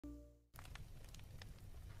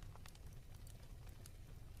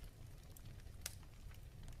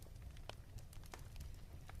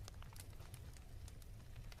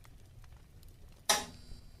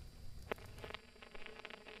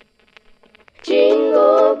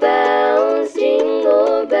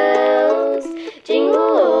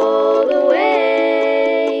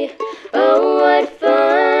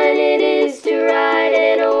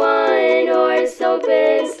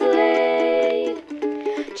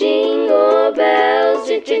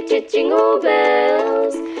Jingle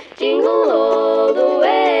bells, jingle all the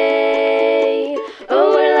way. Oh,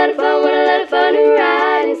 what a lot of fun, what a lot of fun to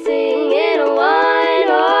ride and sing in a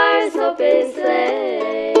one-horse open sleigh.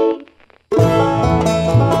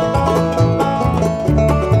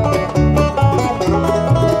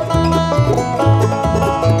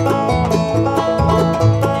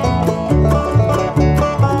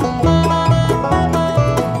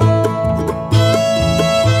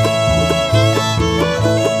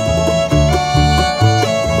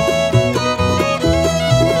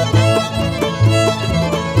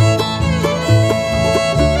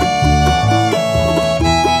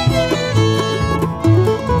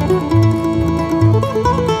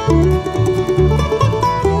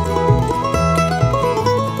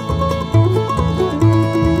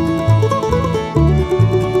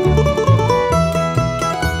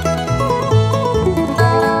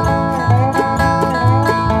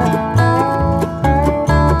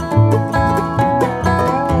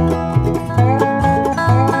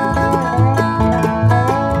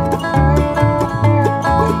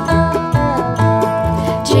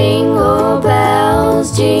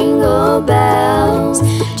 Jingle bells,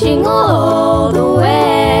 jingle all the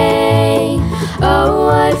way. Oh,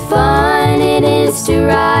 what fun it is to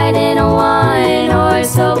ride in a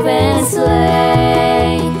one-horse open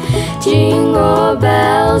sleigh. Jingle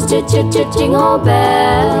bells, jingle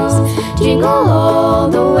bells, jingle all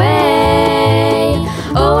the way.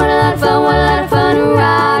 Oh, what a lot of fun, what a lot of fun to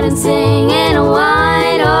ride and sing in a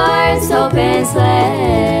one-horse open sleigh.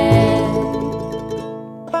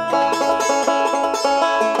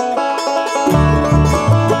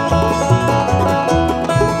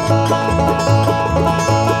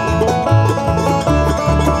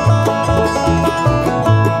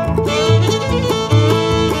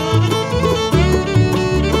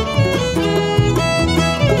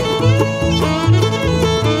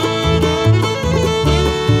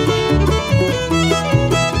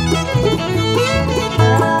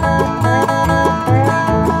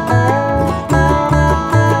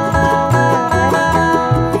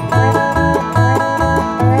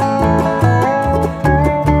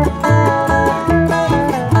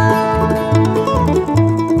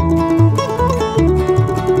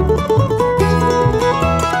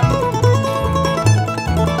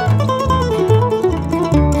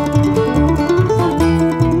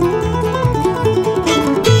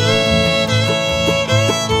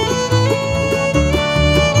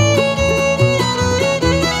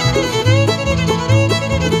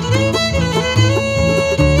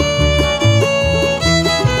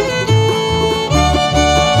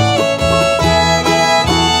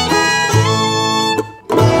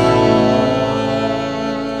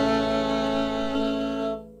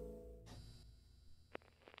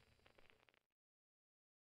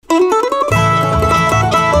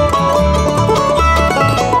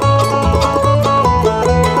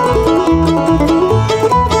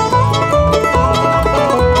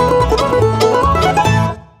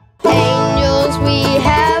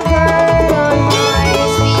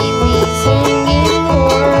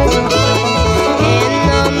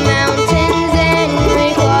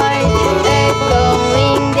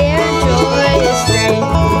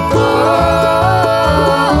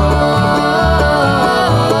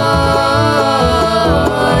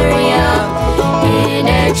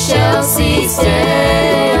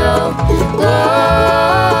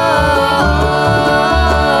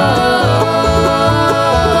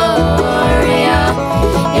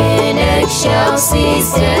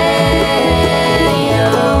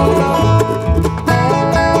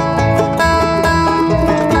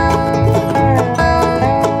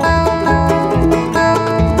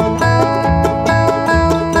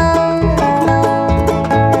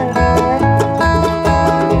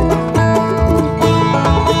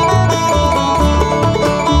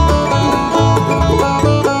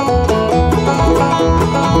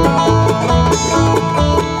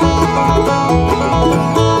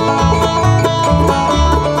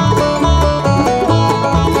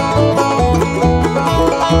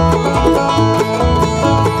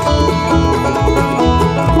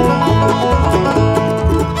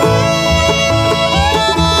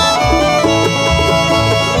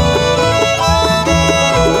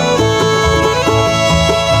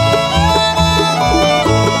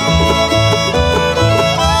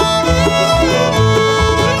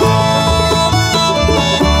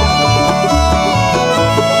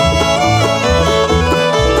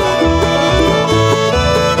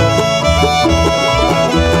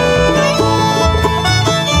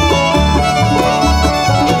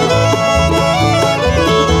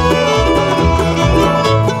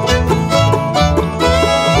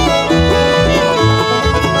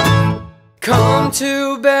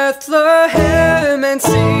 to Bethlehem and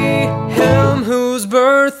see him whose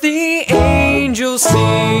birth the angels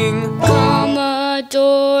sing. Come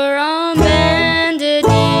adore on bended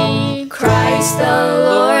knee, Christ the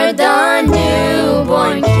Lord, the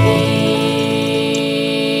newborn King.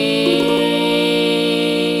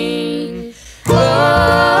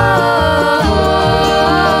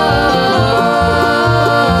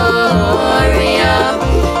 Gloria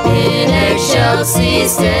in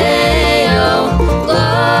excelsis Deo.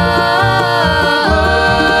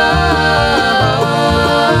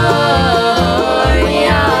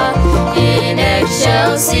 Gloria in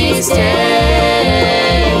excelsis Deo.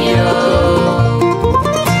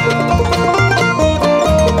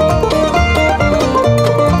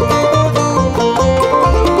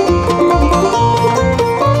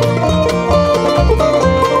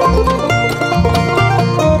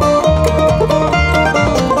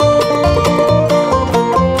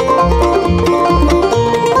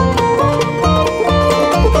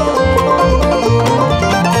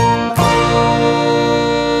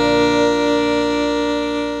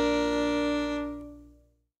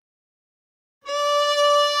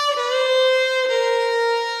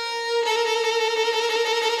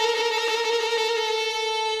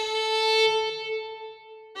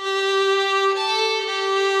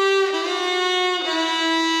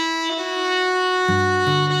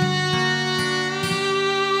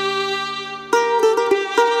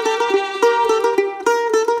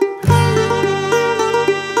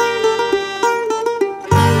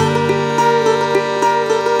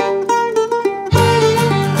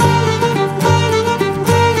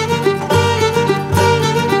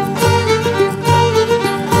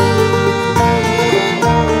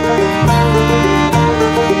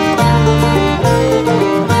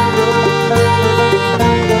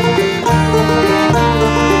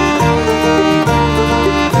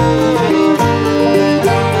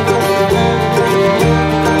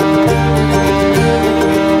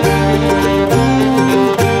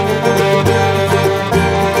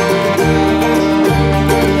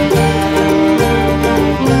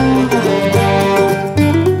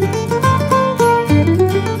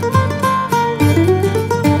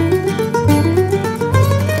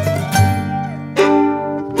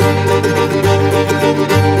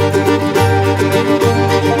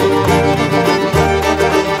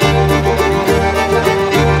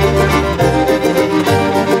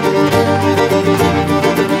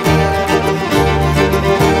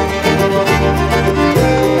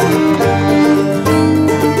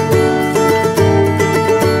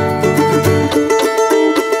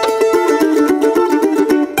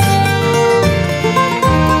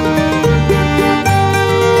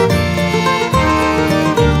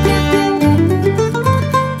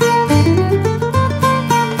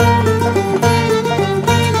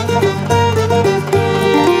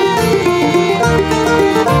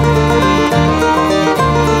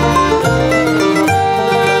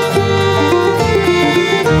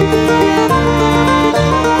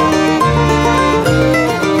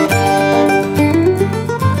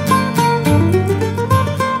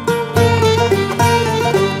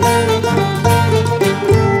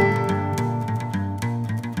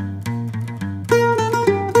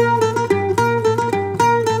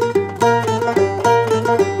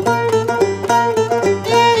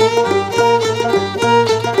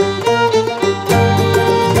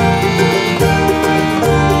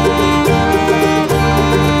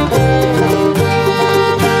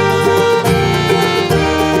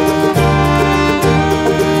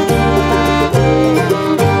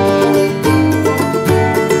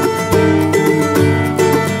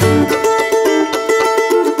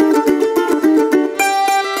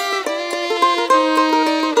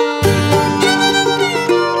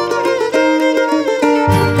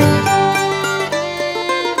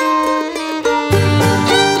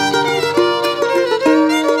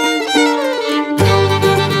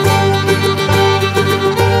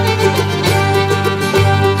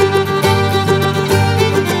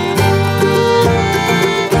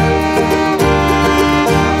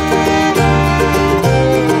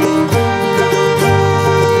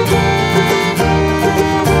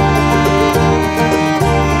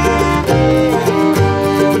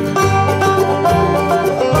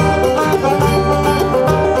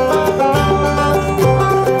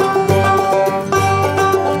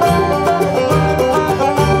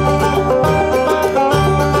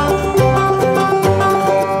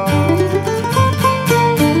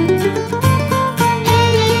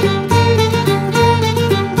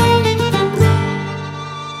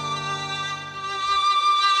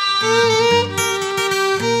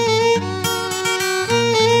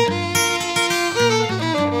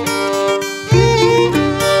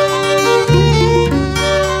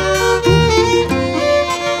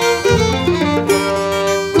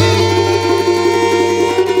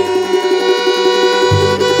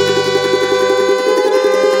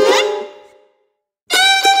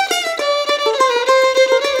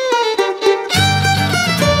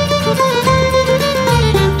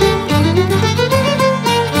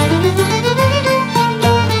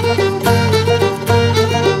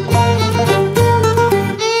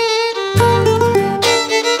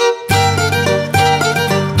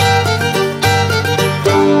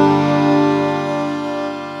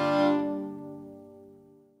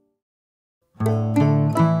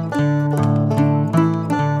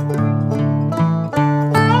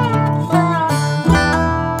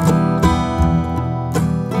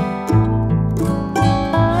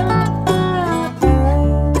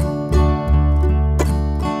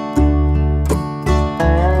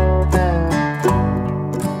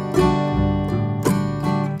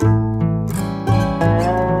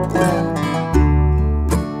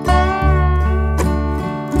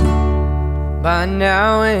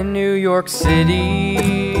 York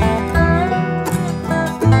City.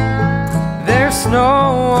 There's snow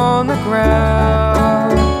on the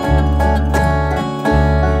ground,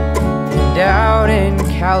 and out in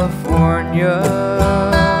California,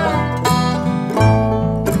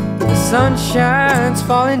 the sunshine's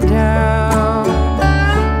falling down.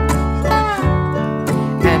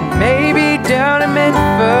 And maybe down in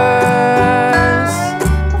Memphis,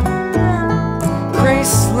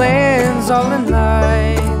 Graceland's all in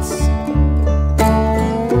lights.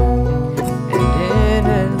 And in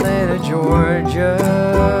Atlanta, Georgia,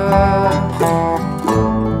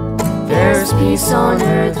 there's peace on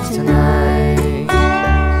earth tonight.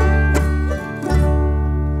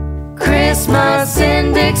 Christmas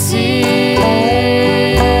in Dixie,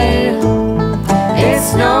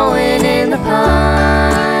 it's snowing in the pines.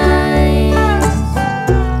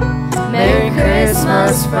 Merry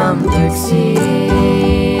Christmas from Dixie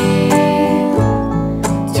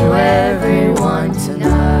to everyone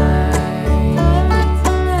tonight.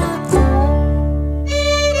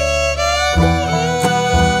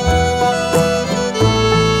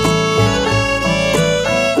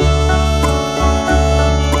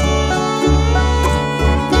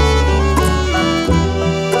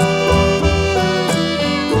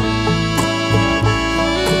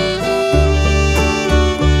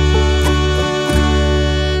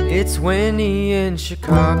 It's windy in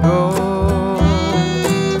Chicago.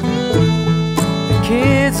 The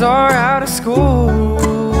kids are out of school.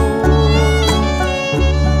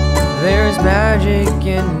 There's magic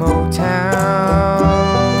in Motown.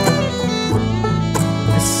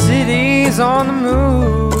 The city's on the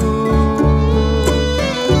move.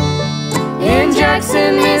 In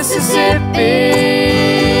Jackson, Mississippi,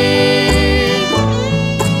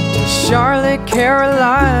 to Charlotte,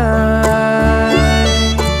 Carolina,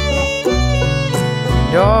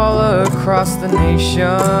 and all across the nation,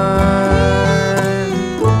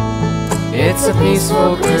 it's a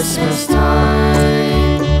peaceful Christmas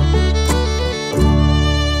time.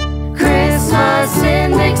 Christmas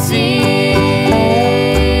in Dixie,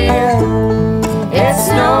 it's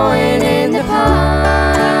snowing in the pines.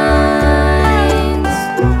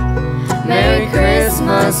 Merry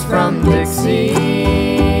Christmas from Dixie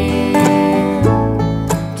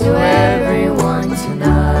to everyone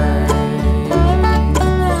tonight.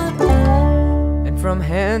 From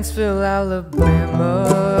Hansville, Alabama,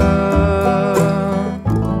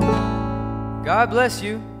 God bless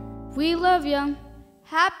you. We love you.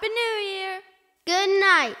 Happy New Year. Good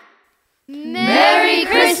night. Merry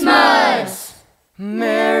Christmas.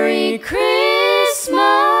 Merry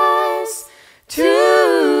Christmas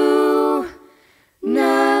tonight.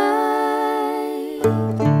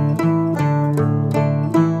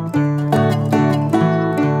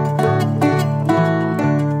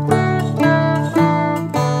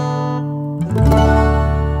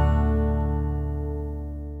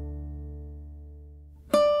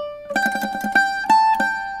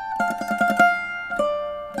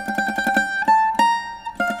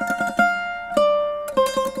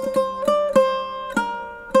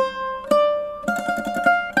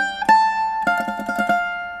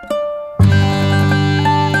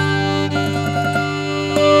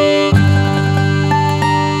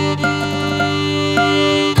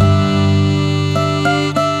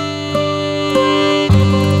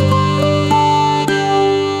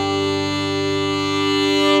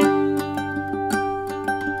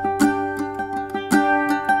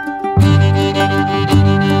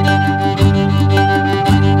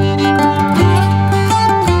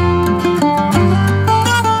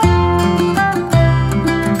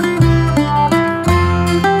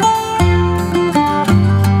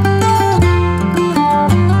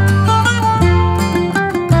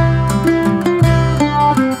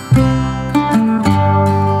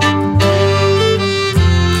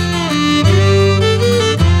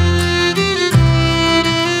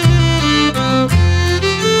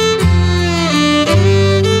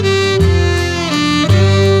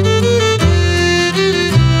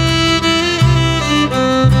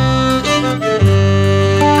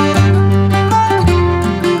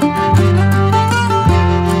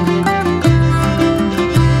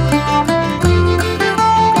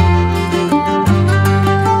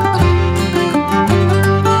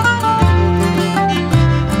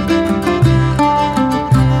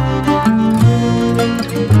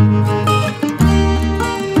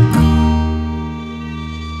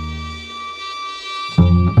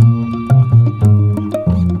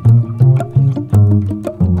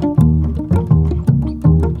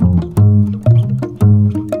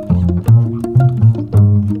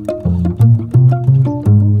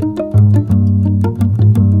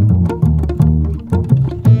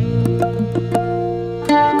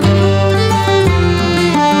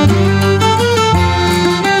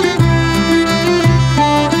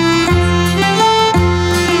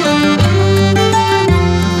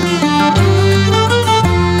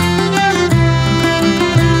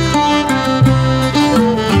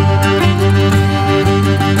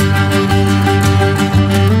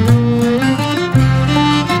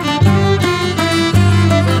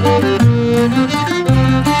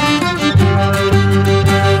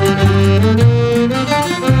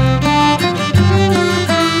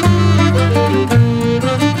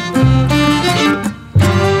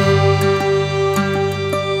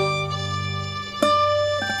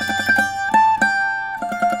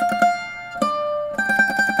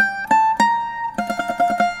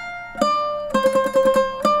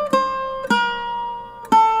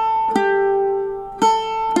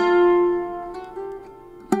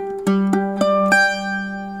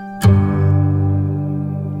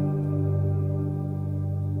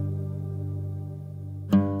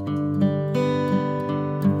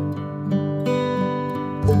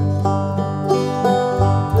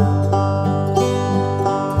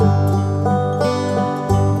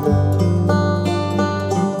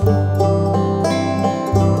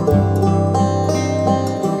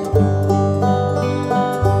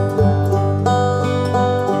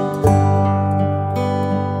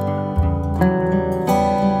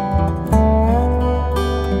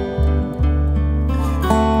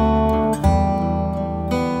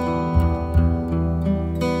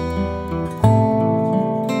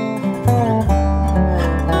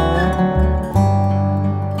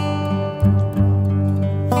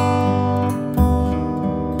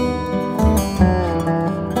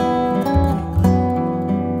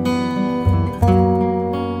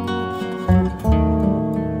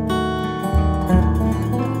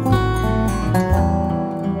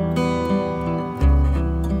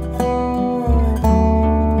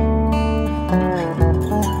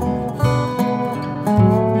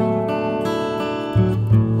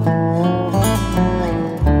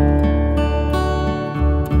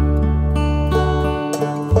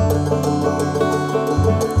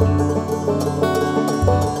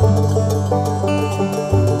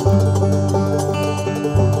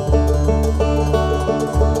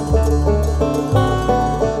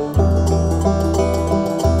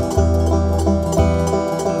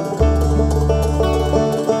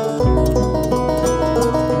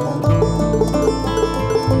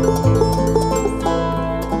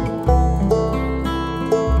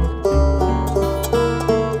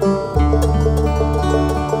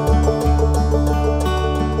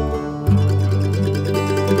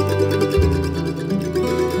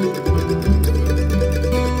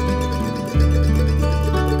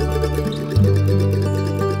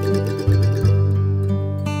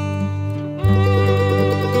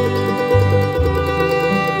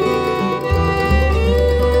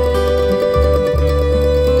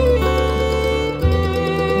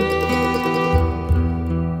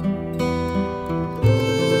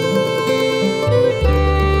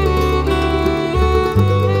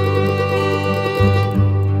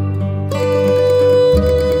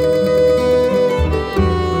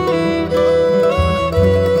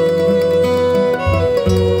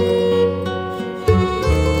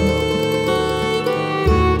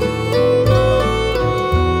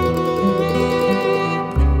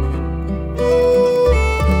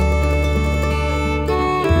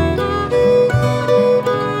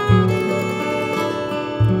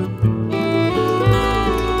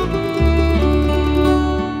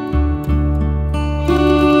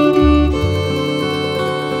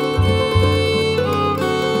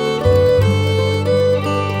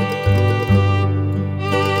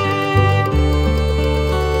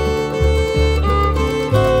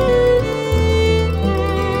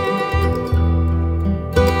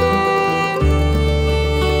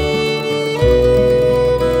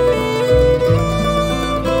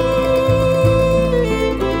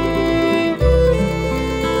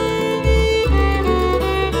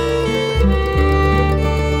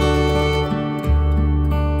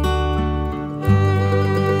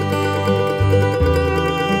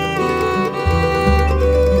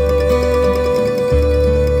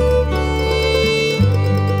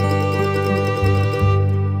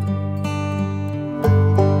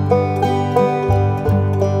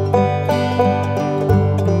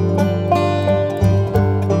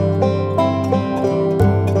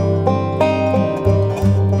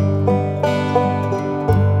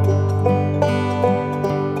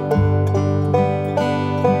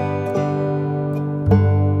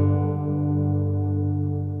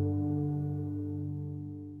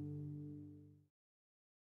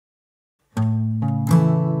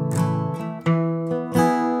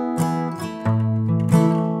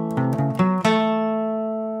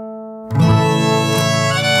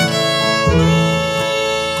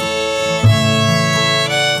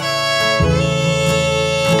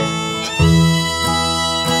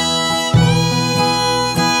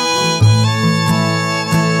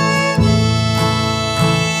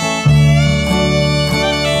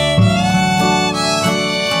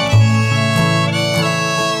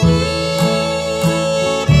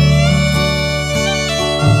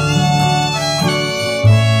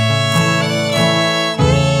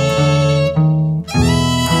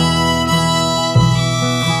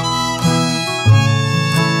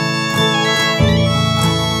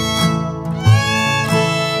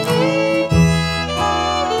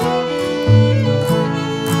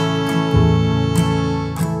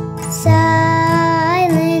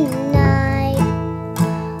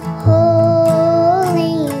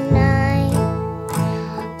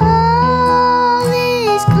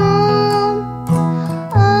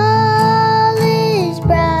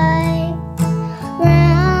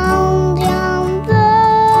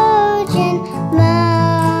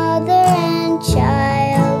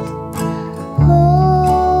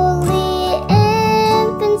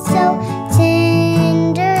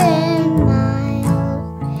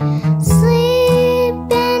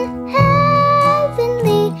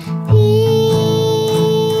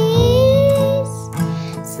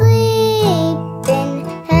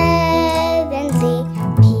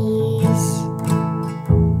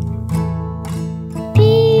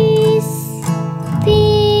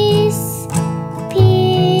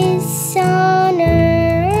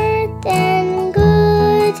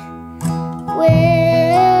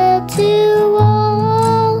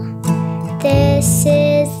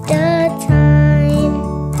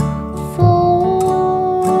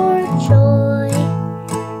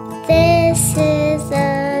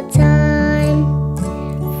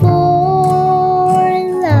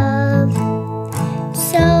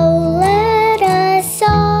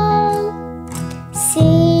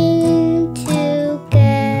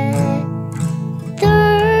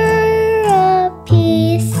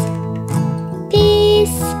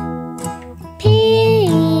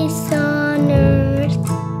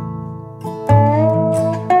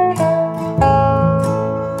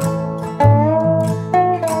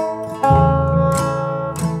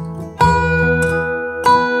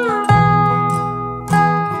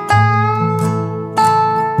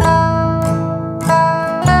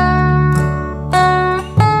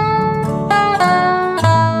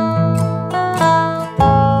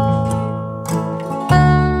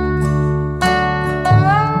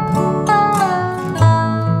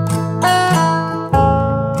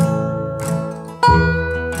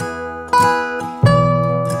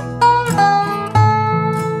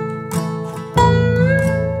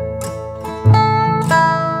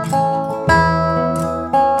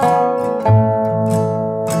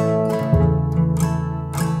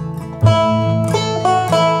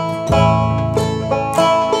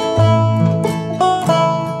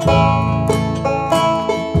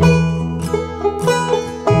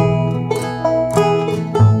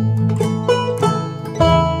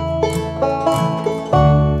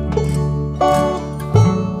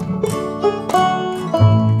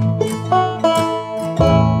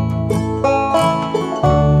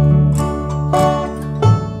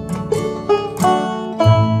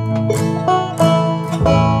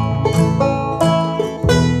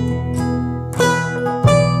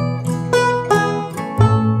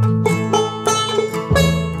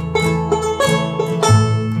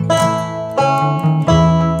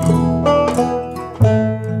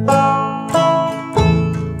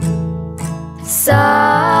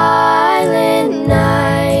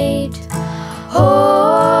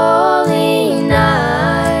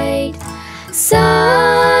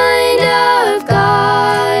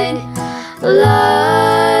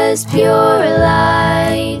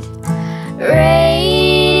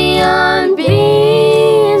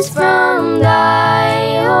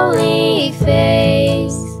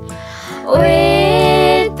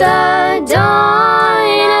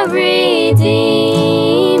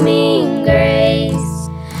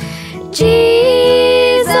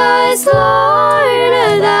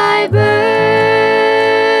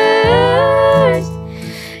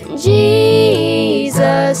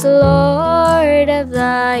 is Lord of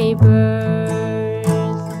thy birth.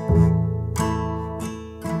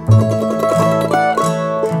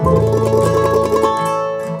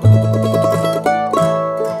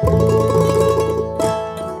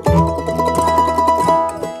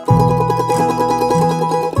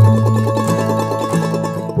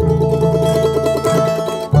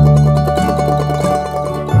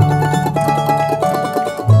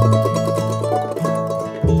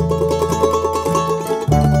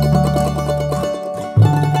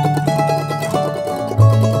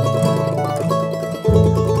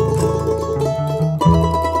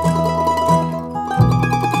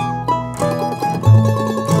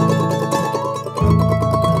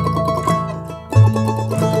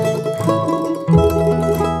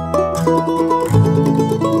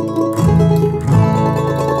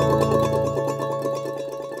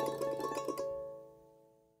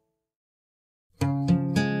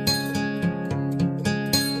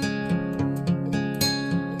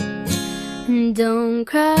 Don't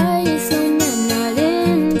cry, so man, not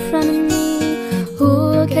in front of me.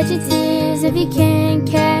 Who'll catch your tears if you can't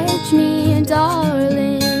catch me,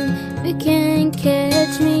 darling? If you can't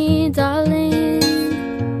catch me, darling.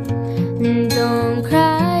 Don't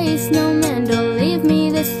cry, snowman, don't leave me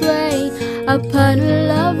this way. A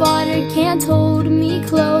puddle of water can't hold me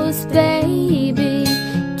close, baby.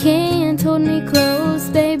 Can't hold me close,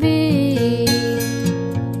 baby.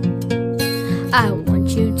 I want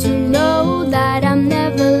you to know that I'm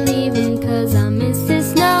never leaving, 'cause I miss the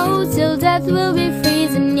snow till death will be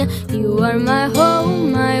freezing. Yeah, you are my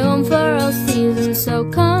home for all seasons. So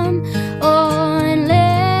come on,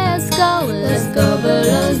 let's go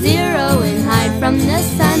below zero and hide from the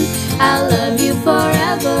sun. I'll love you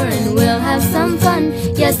forever and we'll have some fun.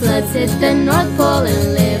 Yes, let's hit the North Pole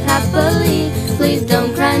and live happily. Please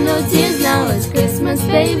don't cry, no tears, now it's Christmas,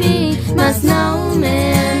 baby. My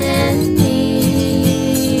snowman and me.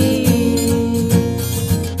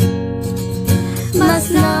 My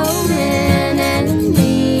snowman and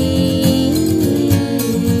me,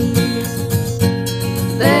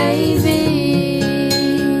 baby.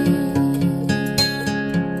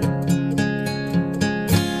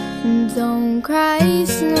 Don't cry,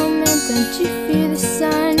 snowman, don't you fear the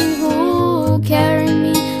sun? Who'll carry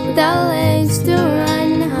me without legs to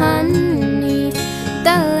run, honey?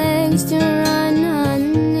 Without legs to run,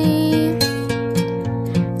 honey.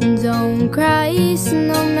 Don't cry,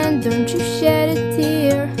 snowman, don't you shed a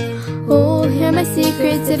tear. Oh, hear my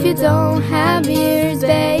secrets if you don't have ears,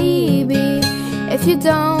 baby. If you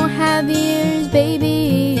don't have ears, baby.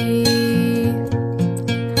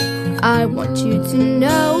 I want you to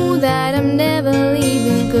know that I'm never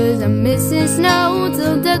leaving, 'cause I'm missing snow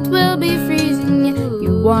till death will be freezing.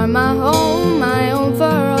 You are my home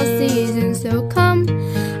for all seasons. So come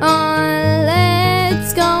on,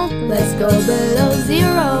 let's go below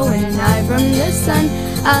zero and hide from the sun.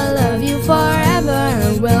 I'll love you forever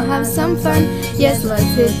and we'll have some fun. Yes,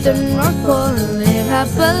 let's hit the North Pole and live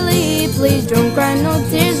happily. Please don't cry, no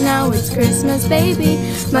tears, now it's Christmas, baby.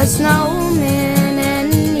 My snowman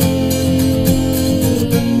and me.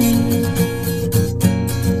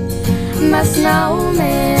 My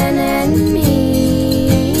snowman and me,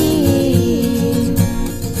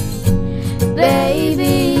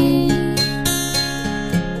 baby.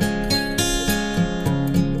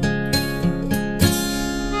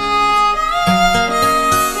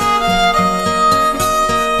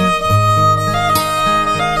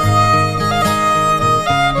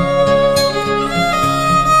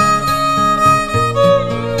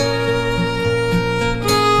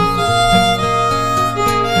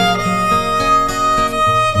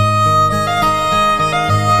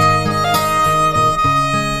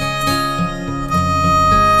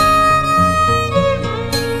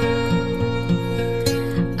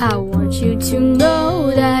 I want you to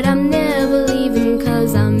know that I'm never leaving,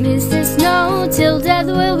 'cause I miss the snow till death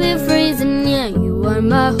will be freezing. Yeah, you are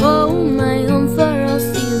my home for all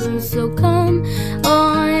seasons. So come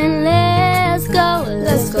on, let's go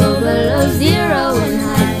below zero and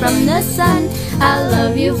hide from the sun. I'll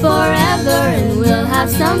love you forever and we'll have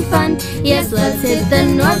some fun. Yes, let's hit the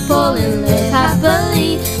North Pole and live happily.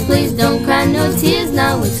 Please don't cry, no tears,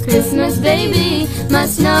 now it's Christmas, baby. My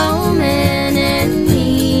snowman and me.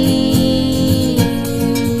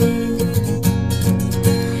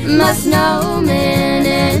 My snowman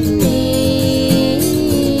and me,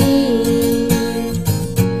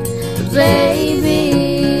 baby.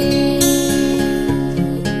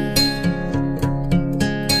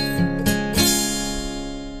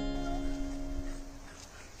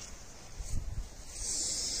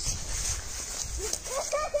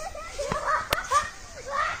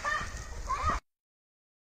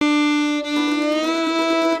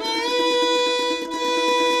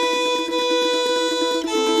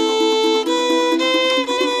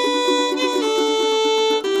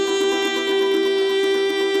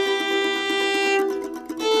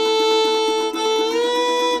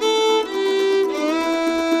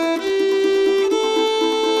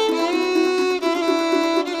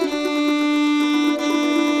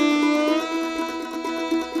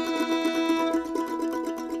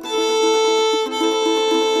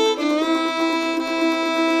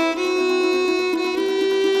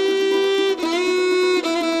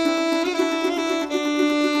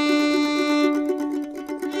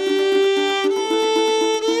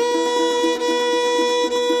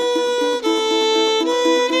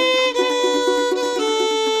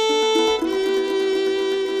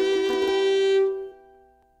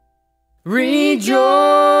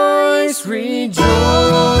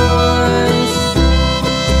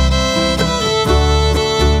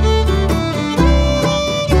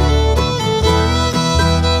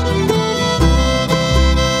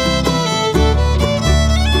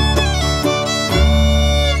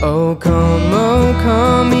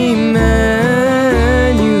 come Emmanuel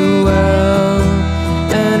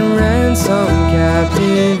and ransom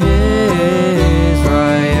captive Israel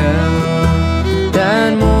that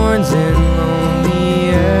mourns in lonely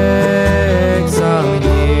exile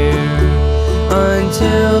here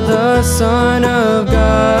until the Son of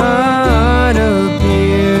God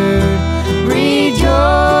appeared.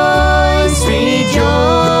 Rejoice,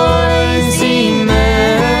 rejoice, Emmanuel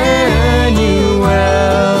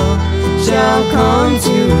shall come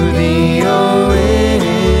to thee, O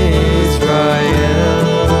Israel.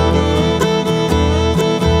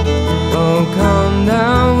 Oh, come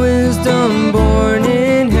thou wisdom born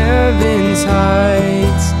in heaven's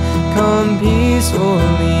heights, come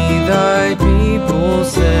peacefully thy people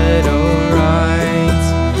set aright.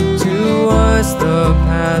 To us the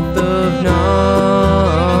path of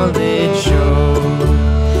knowledge show,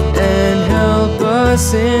 and help us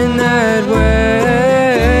in that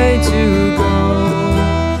way to go.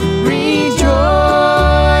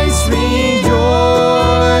 Rejoice,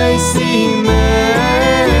 rejoice, Emmanuel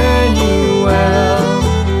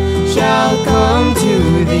shall come to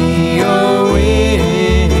thee, O Israel.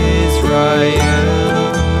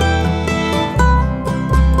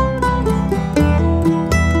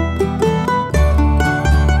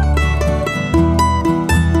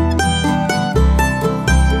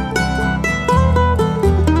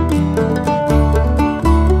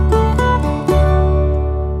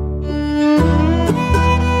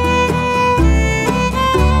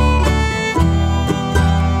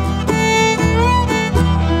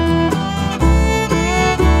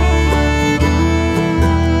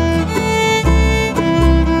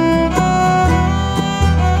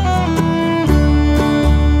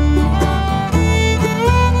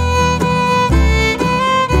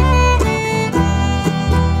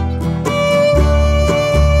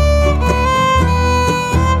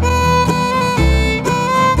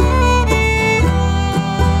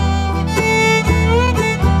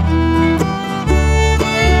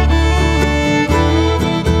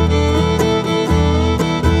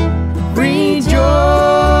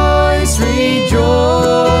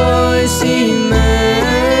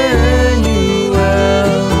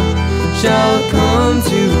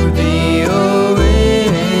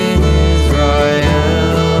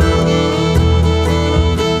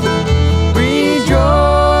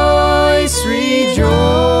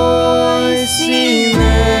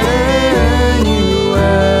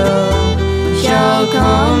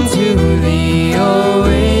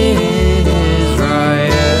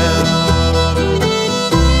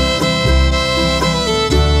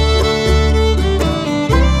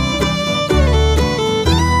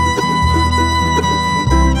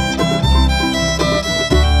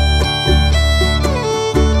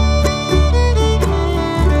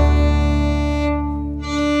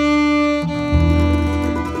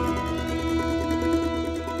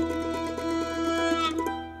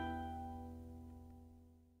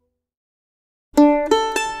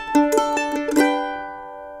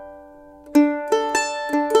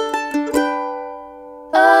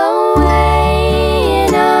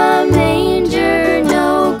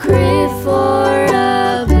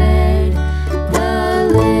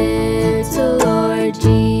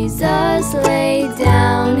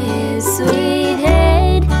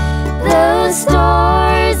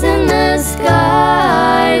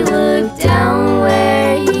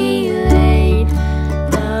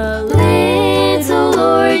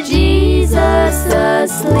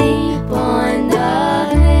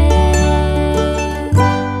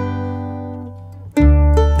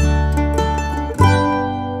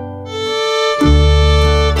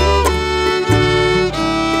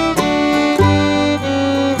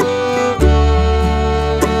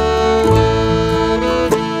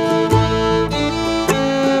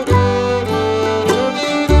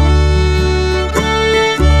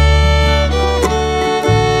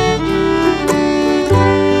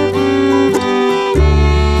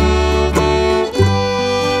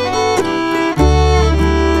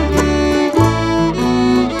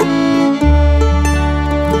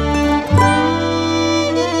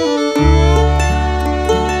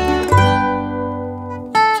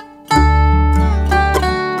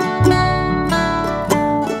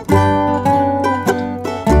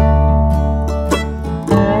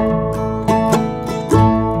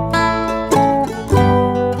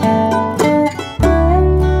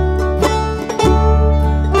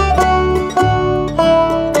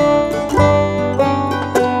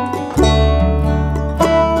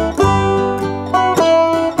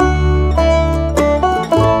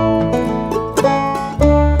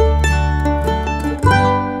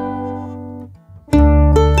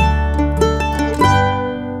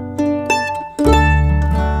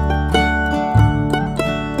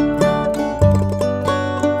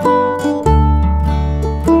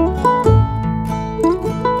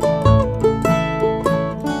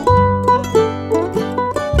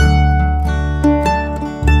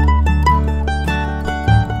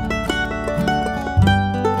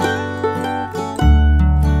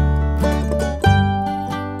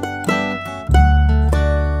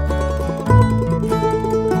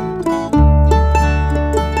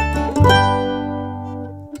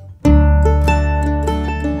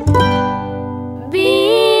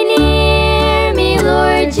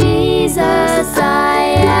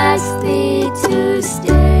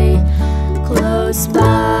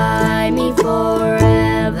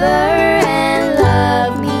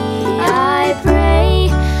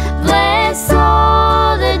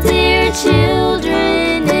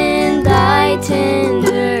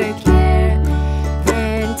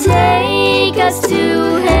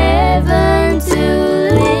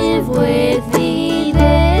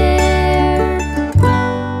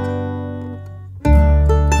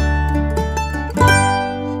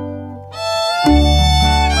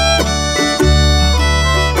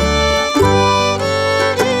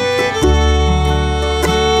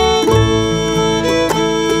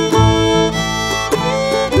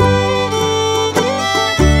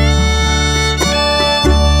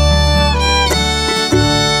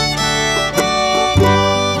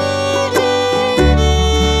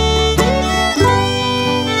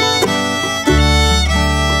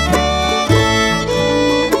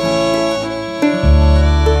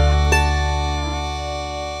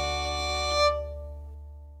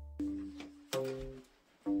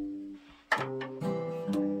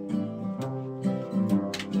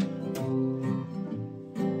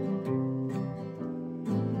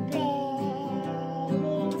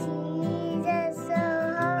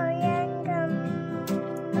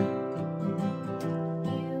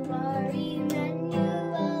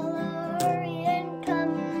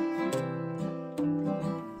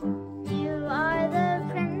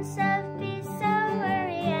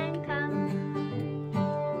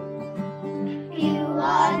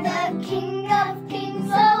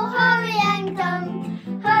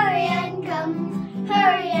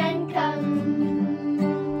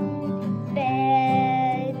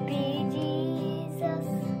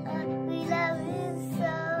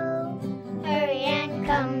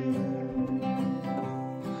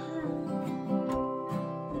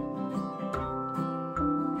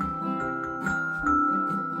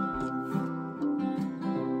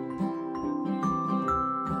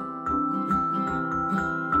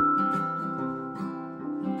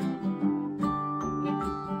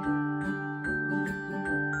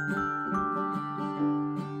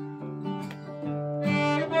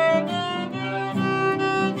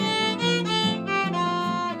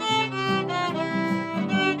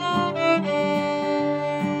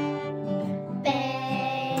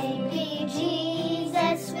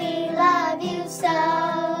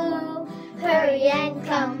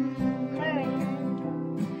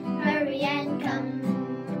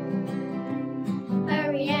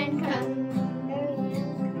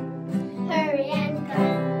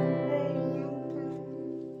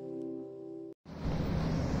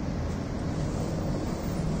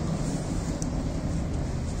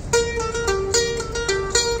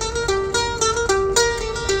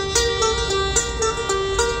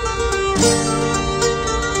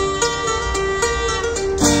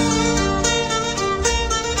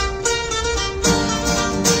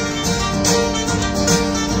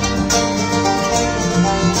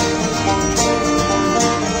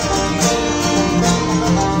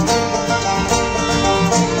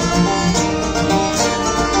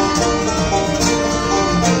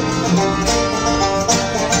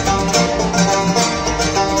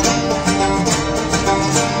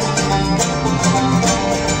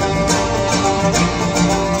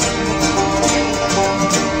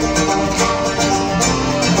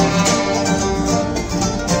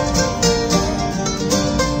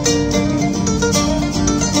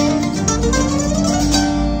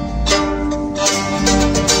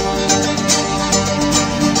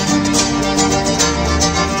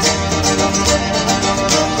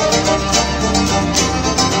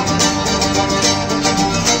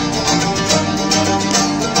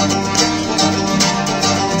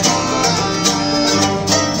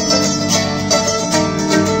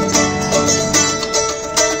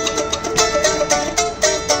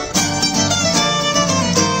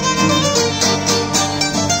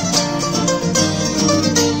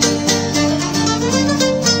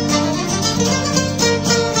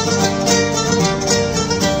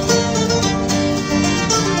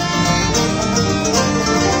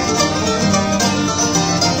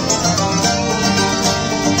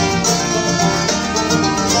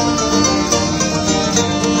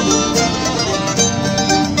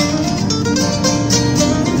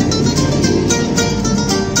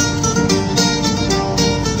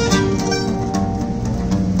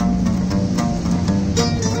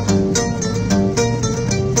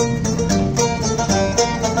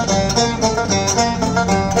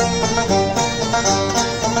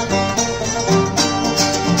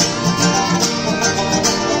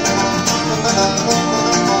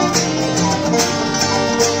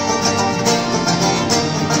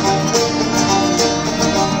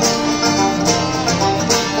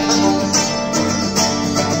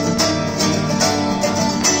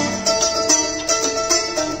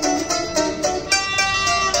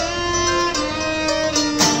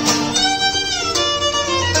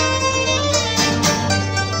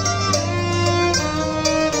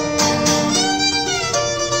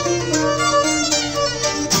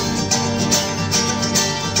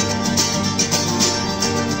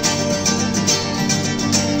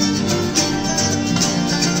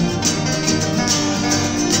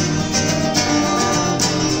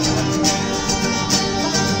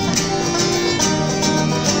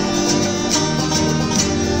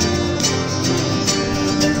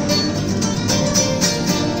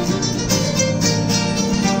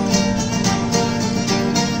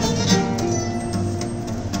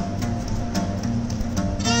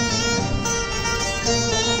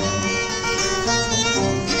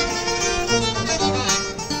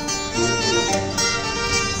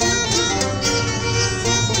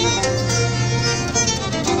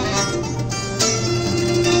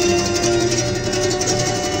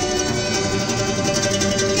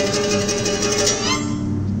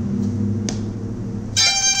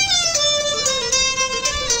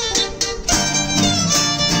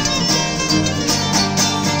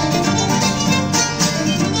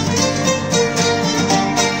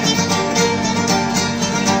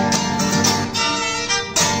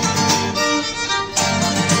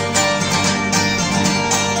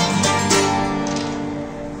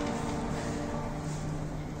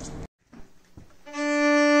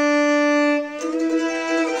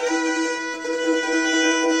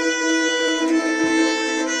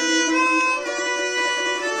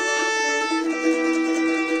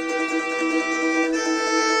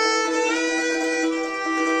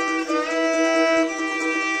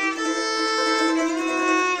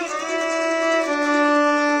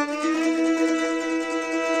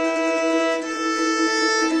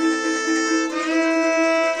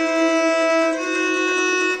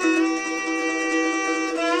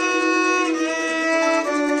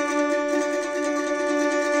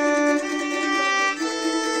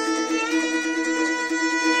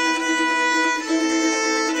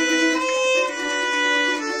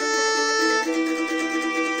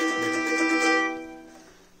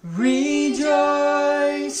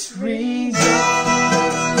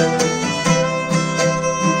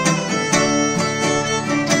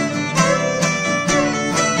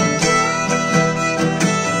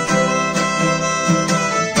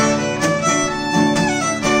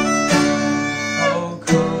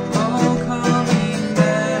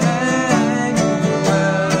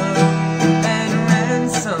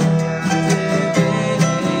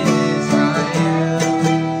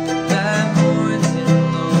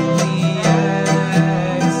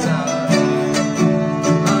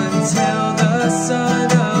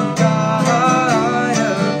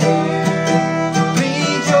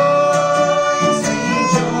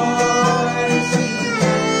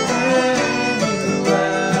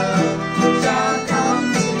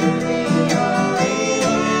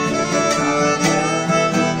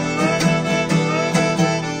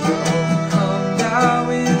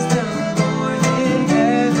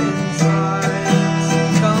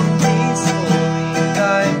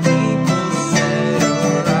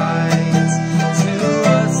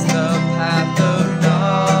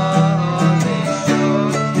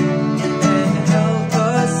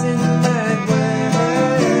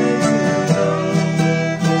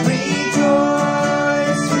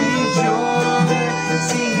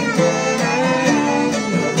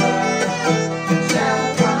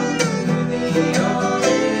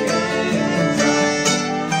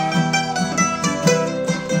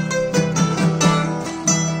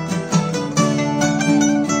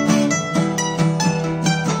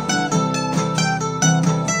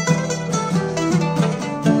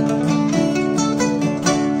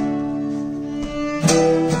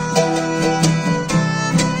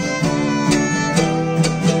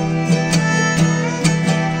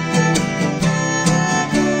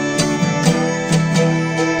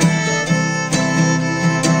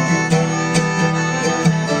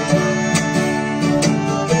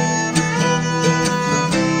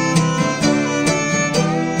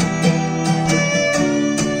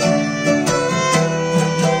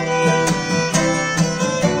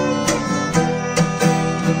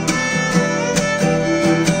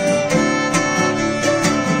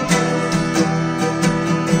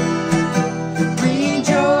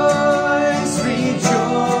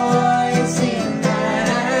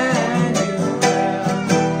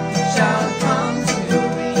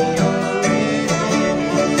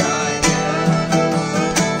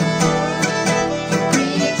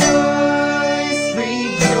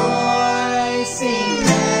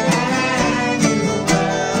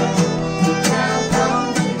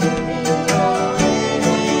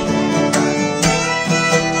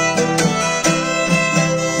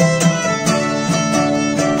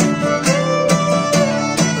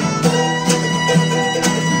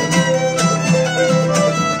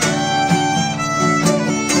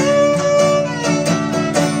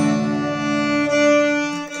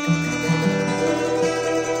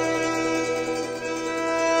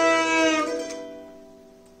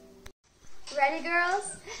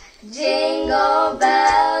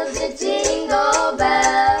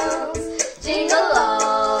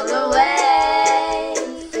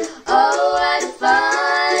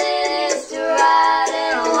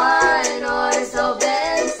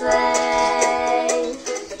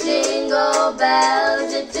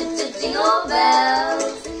 Jingle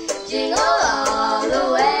bells, jingle all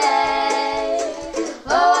the way.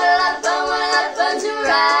 Oh, what a lot of fun to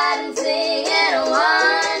ride and sing in a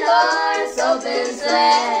one-horse open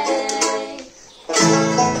sleigh.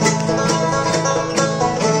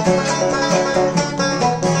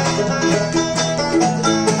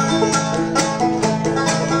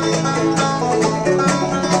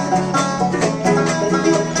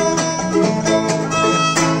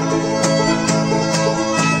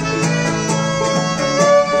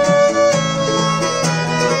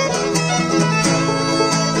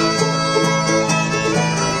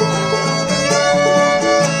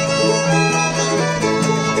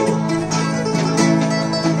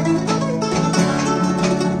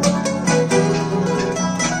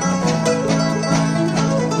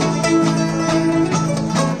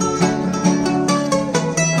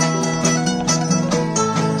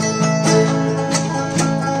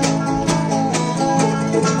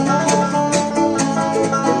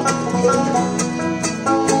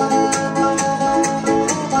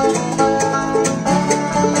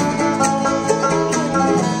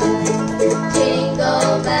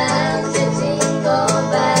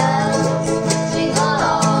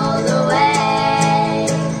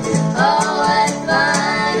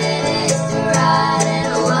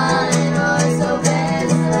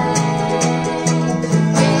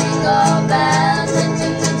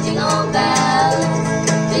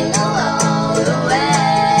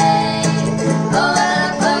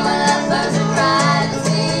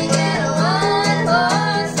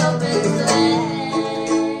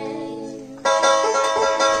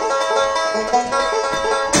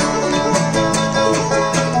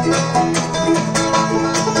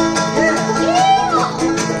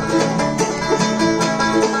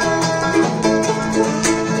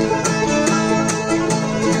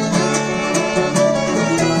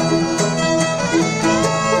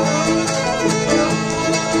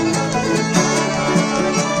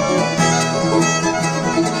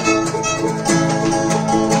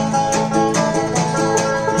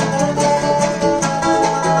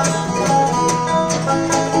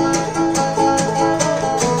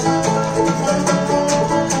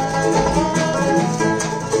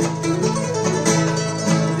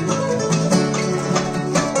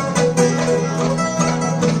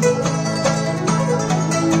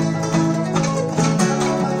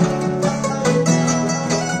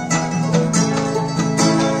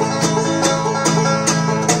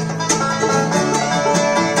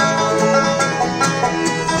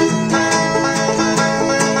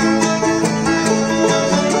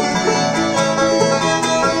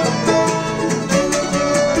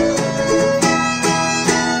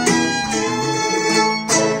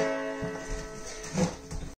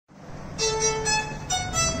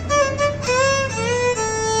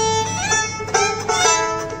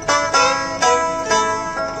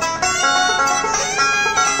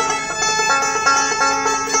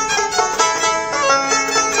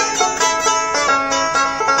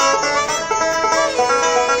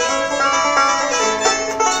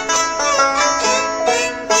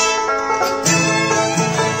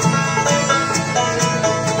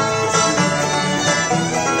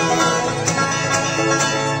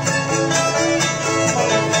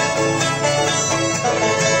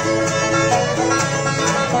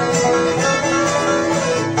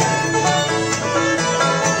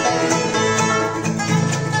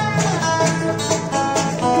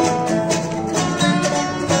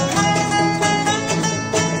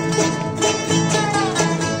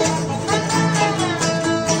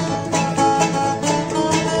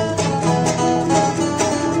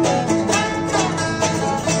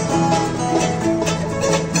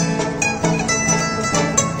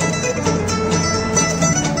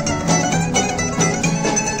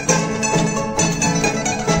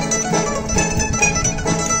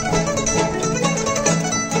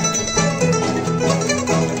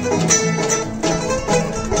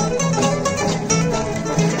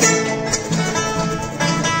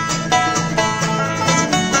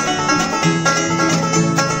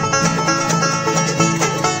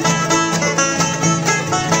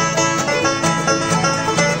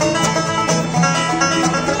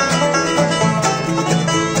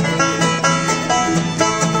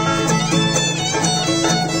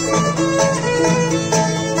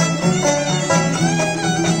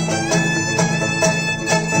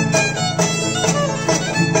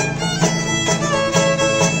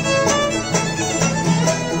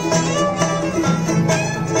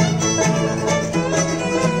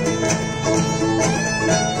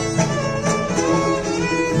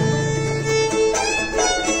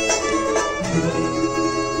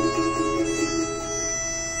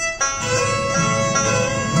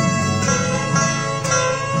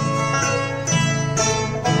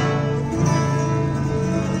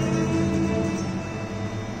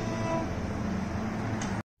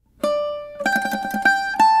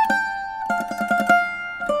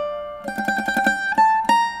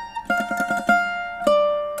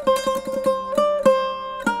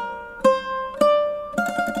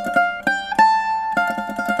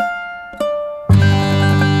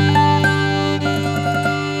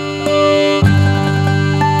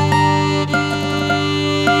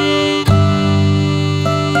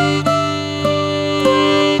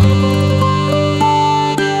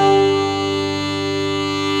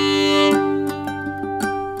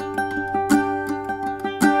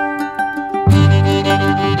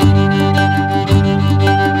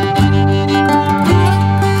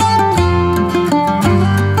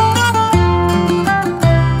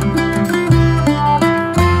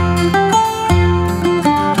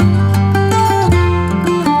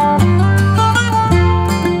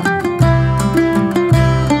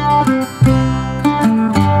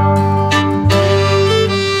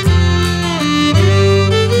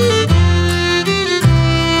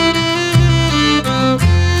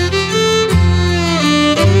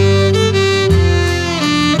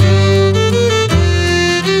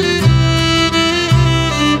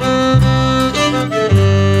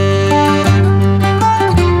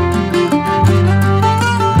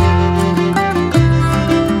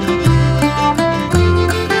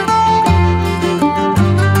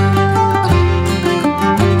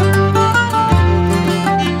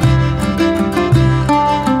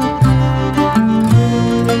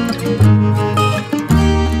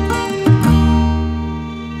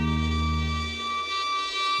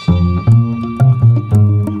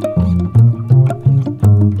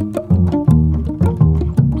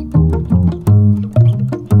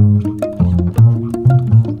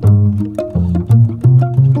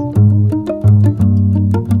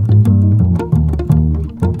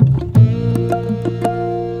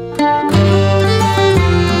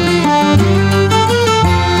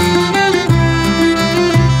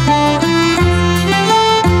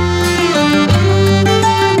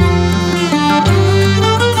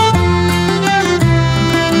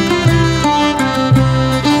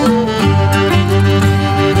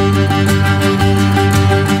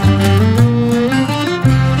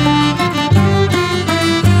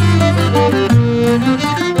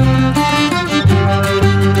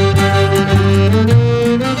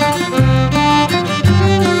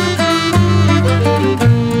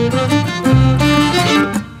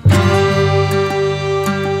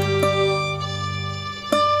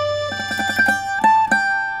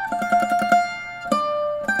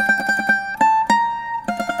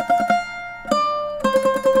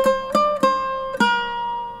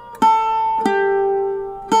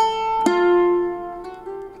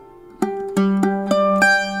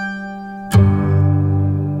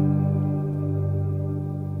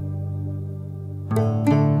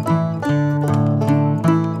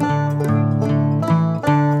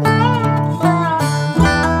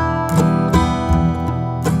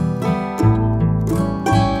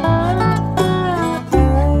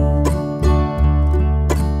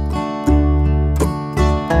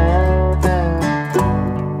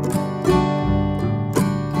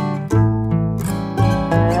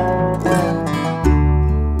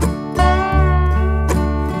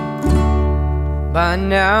 I'm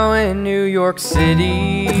now in New York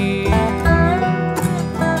City.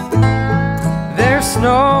 There's snow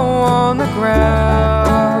on the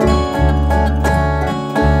ground.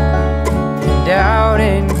 And out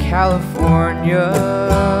in California,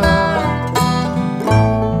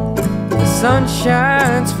 the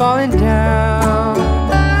sunshine's falling down.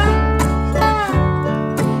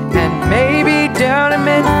 And maybe down in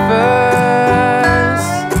Memphis,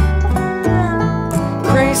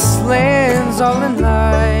 Graceland's all in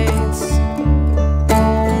lights.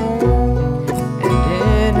 And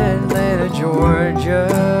in Atlanta, Georgia,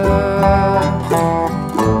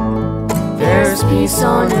 there's peace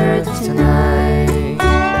on earth tonight.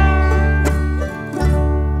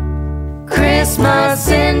 Christmas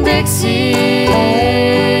in Dixie,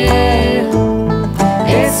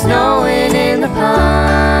 it's snowing in the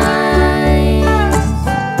pines.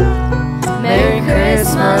 Merry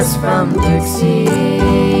Christmas from Dixie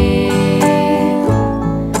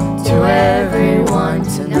to everyone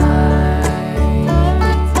tonight.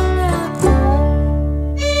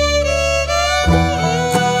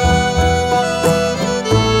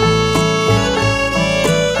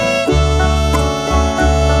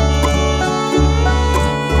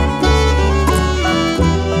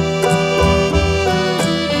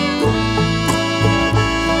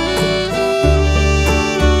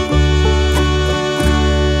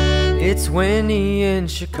 It's windy in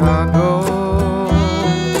Chicago.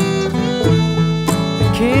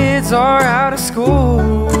 The kids are out of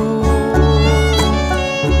school.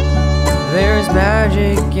 There's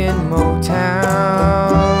magic in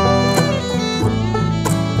Motown.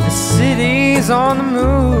 The city's on the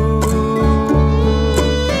move.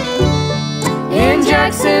 In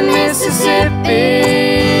Jackson, Mississippi,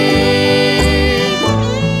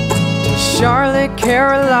 to Charlotte,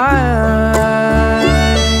 Carolina,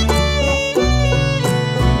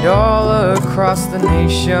 and all across the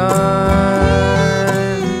nation,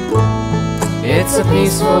 it's a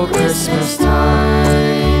peaceful Christmas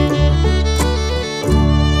time.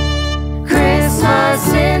 Christmas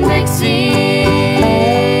in Dixie,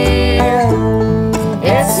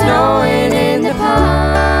 it's snowing in the pines.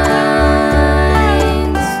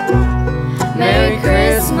 Merry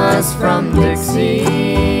Christmas from Dixie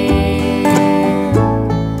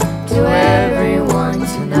to everyone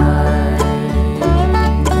tonight.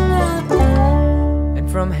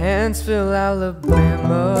 From Hansville,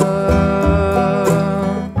 Alabama,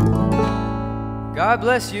 God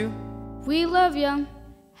bless you. We love you.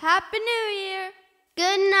 Happy New Year.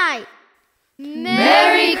 Good night.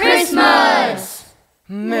 Merry Christmas.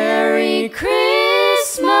 Merry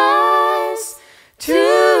Christmas.